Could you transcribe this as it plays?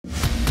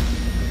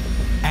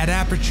At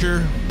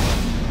Aputure,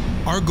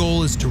 our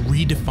goal is to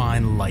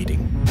redefine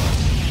lighting,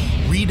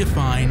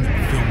 redefine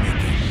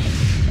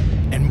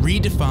filmmaking, and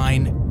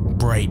redefine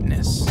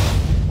brightness.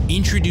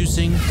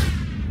 Introducing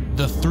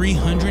the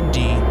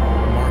 300D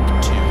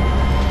Mark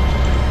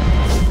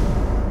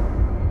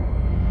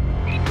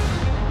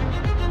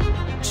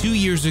II. 2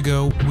 years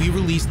ago, we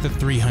released the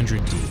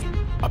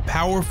 300D, a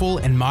powerful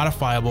and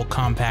modifiable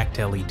compact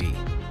LED,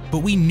 but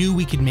we knew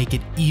we could make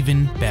it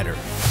even better.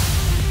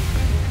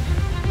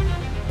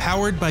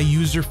 Powered by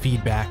user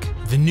feedback,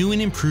 the new and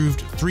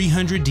improved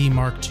 300D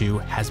Mark II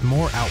has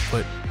more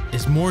output,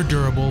 is more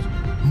durable,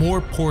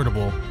 more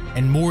portable,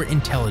 and more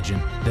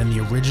intelligent than the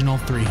original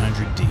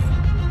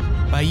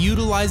 300D. By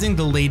utilizing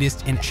the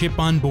latest in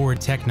chip-on-board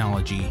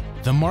technology,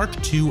 the Mark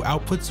II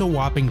outputs a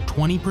whopping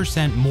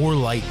 20% more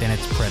light than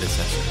its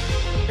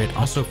predecessor. It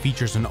also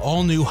features an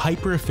all-new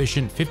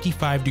hyper-efficient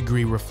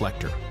 55-degree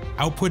reflector,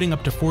 outputting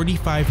up to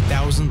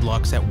 45,000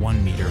 lux at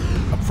 1 meter,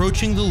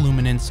 approaching the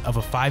luminance of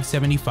a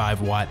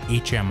 575-watt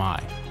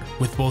HMI,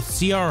 with both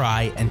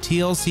CRI and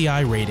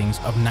TLCI ratings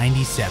of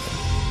 97.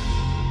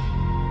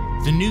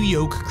 The new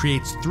yoke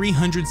creates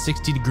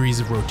 360 degrees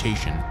of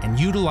rotation and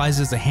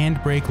utilizes a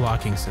handbrake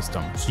locking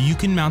system, so you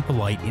can mount the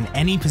light in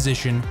any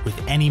position with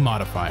any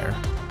modifier.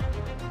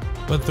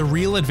 But the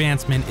real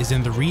advancement is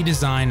in the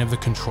redesign of the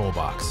control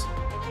box.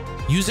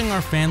 Using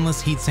our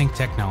fanless heatsink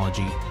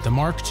technology, the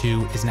Mark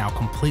II is now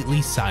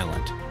completely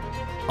silent.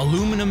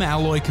 Aluminum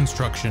alloy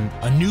construction,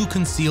 a new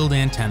concealed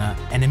antenna,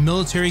 and a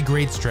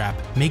military-grade strap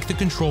make the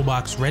control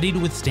box ready to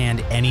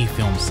withstand any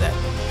film set.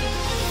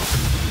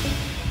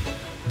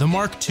 The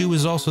Mark II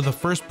is also the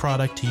first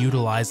product to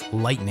utilize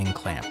lightning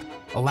clamp,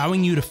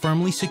 allowing you to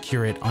firmly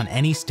secure it on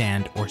any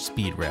stand or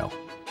speed rail.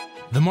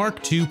 The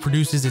Mark II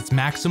produces its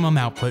maximum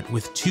output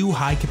with 2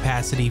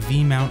 high-capacity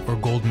V-mount or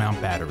gold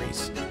mount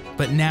batteries.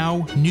 But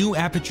now, new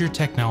Aputure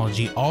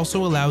technology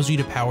also allows you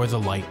to power the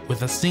light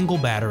with a single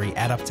battery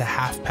at up to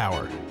half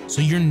power,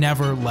 so you're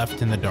never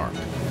left in the dark.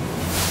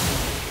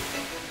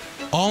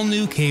 All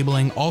new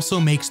cabling also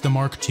makes the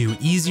Mark II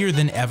easier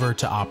than ever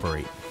to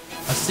operate.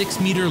 A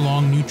 6-meter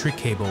long Nutric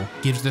cable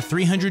gives the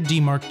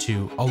 300D Mark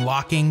II a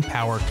locking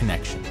power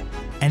connection.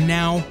 And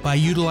now, by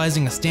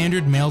utilizing a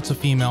standard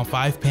male-to-female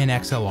 5-pin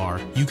XLR,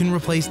 you can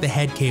replace the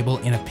head cable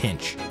in a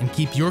pinch and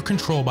keep your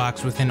control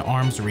box within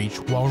arm's reach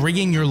while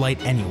rigging your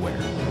light anywhere.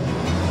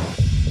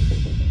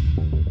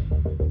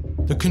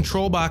 The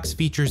control box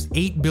features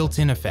 8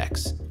 built-in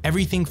effects,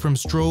 everything from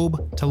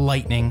strobe to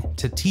lightning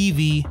to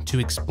TV to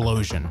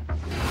explosion.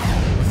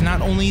 With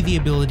not only the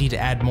ability to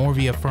add more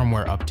via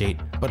firmware update,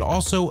 but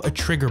also a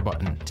trigger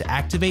button to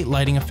activate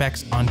lighting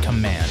effects on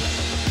command.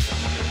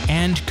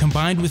 And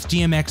combined with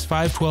DMX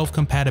 512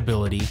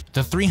 compatibility,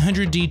 the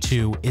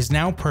 300D2 is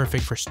now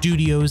perfect for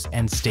studios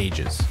and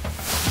stages.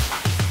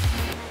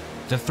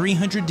 The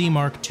 300D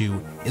Mark II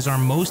is our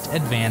most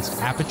advanced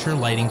Aputure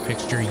lighting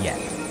fixture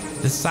yet.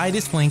 The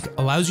Sidus Link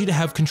allows you to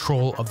have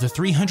control of the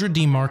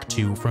 300D Mark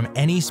II from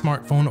any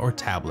smartphone or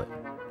tablet.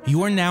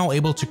 You are now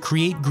able to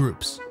create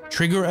groups,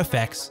 trigger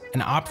effects,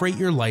 and operate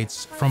your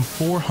lights from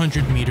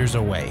 400 meters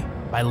away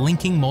by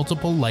linking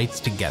multiple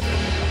lights together.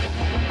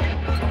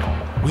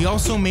 We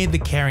also made the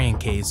carrying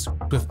case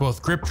with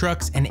both grip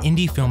trucks and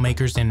indie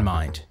filmmakers in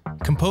mind.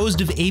 Composed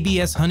of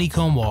ABS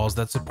honeycomb walls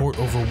that support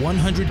over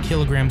 100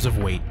 kilograms of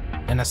weight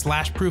and a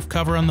slash-proof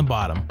cover on the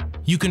bottom,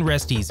 you can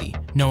rest easy,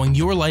 knowing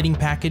your lighting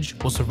package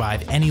will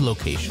survive any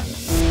location.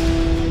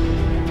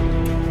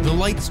 The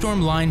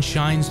Lightstorm line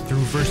shines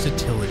through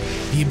versatility,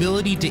 the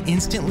ability to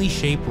instantly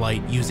shape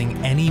light using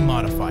any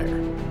modifier.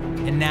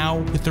 And now,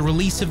 with the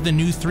release of the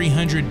new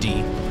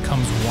 300D,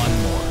 comes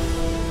one more.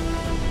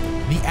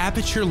 The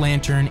Aputure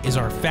Lantern is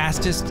our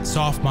fastest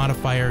soft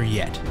modifier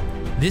yet.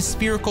 This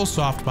spherical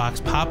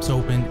softbox pops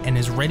open and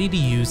is ready to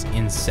use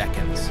in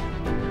seconds.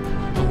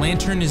 The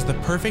Lantern is the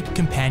perfect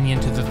companion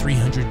to the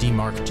 300D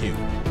Mark II.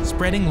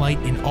 Spreading light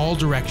in all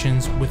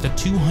directions with a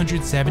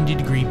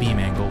 270-degree beam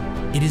angle,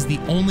 it is the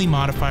only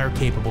modifier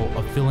capable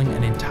of filling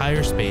an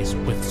entire space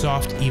with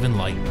soft, even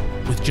light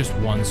with just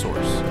one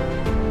source.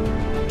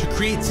 To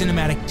create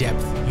cinematic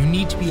depth, you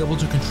need to be able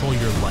to control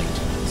your light.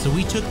 So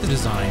we took the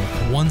design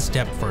one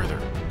step further.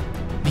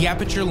 The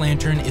Aputure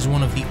Lantern is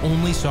one of the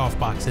only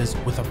softboxes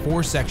with a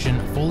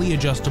 4-section, fully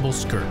adjustable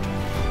skirt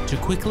to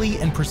quickly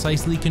and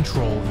precisely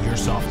control your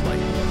soft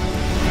light.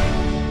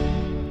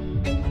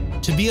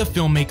 To be a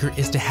filmmaker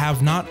is to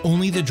have not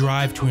only the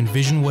drive to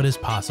envision what is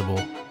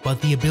possible, but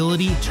the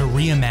ability to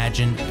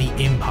reimagine the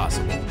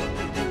impossible.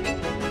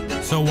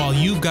 So while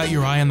you've got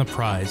your eye on the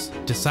prize,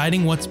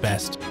 deciding what's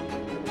best,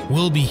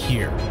 we'll be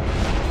here,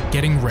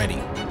 getting ready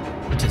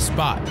to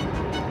spot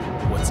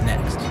what's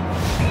next.